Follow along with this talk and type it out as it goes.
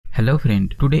Hello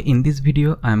friend, today in this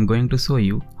video I am going to show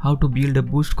you how to build a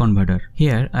boost converter.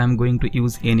 Here I am going to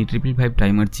use any 555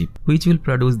 timer chip which will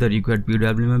produce the required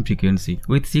PWM frequency.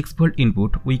 With 6V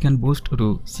input we can boost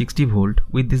to 60V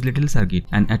with this little circuit.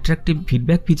 An attractive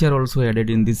feedback feature also added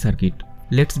in this circuit.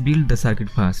 Let's build the circuit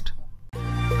first.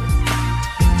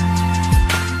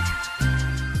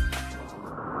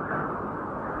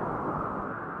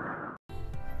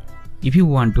 If you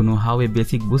want to know how a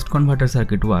basic boost converter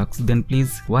circuit works, then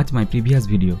please watch my previous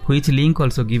video, which link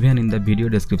also given in the video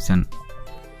description.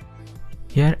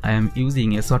 Here I am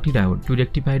using a Schottky diode to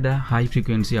rectify the high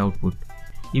frequency output.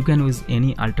 You can use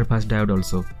any ultra fast diode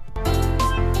also.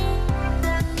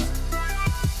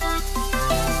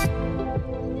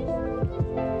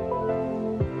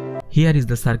 Here is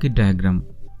the circuit diagram.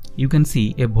 You can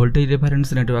see a voltage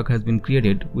reference network has been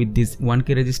created with this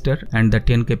 1K resistor and the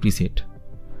 10K preset.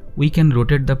 We can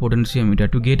rotate the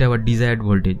potentiometer to get our desired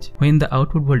voltage. When the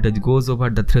output voltage goes over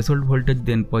the threshold voltage,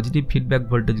 then positive feedback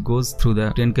voltage goes through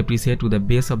the 10K preset to the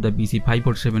base of the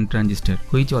BC547 transistor,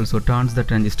 which also turns the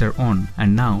transistor on.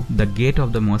 And now the gate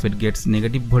of the MOSFET gets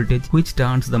negative voltage, which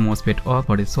turns the MOSFET off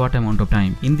for a short amount of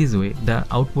time. In this way, the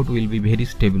output will be very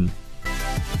stable.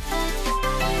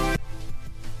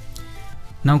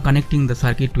 Now connecting the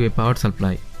circuit to a power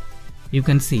supply. You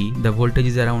can see the voltage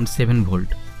is around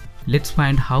 7V. Let's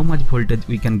find how much voltage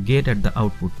we can get at the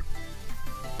output.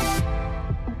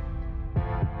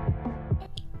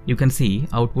 You can see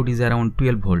output is around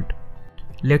 12V.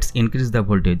 Let's increase the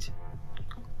voltage.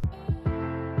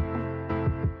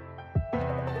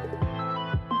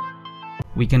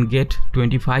 We can get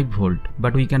 25V,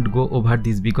 but we can't go over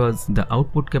this because the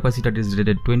output capacitor is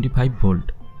rated 25V.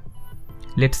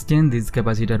 Let's change this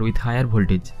capacitor with higher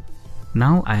voltage.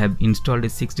 Now I have installed a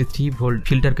 63V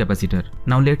filter capacitor.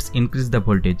 Now let's increase the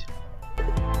voltage.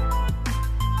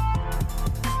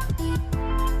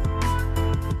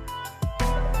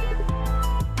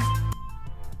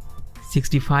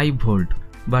 $65V,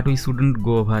 but we shouldn't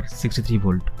go over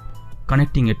 63V.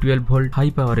 Connecting a 12V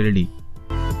high power LED.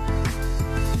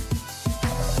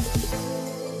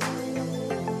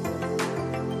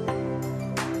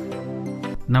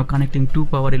 Now connecting two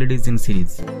power LEDs in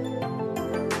series.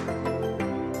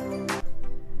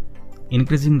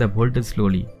 Increasing the voltage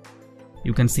slowly.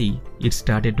 You can see it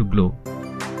started to glow.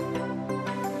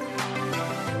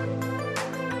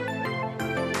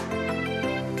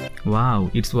 Wow,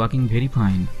 it's working very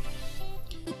fine.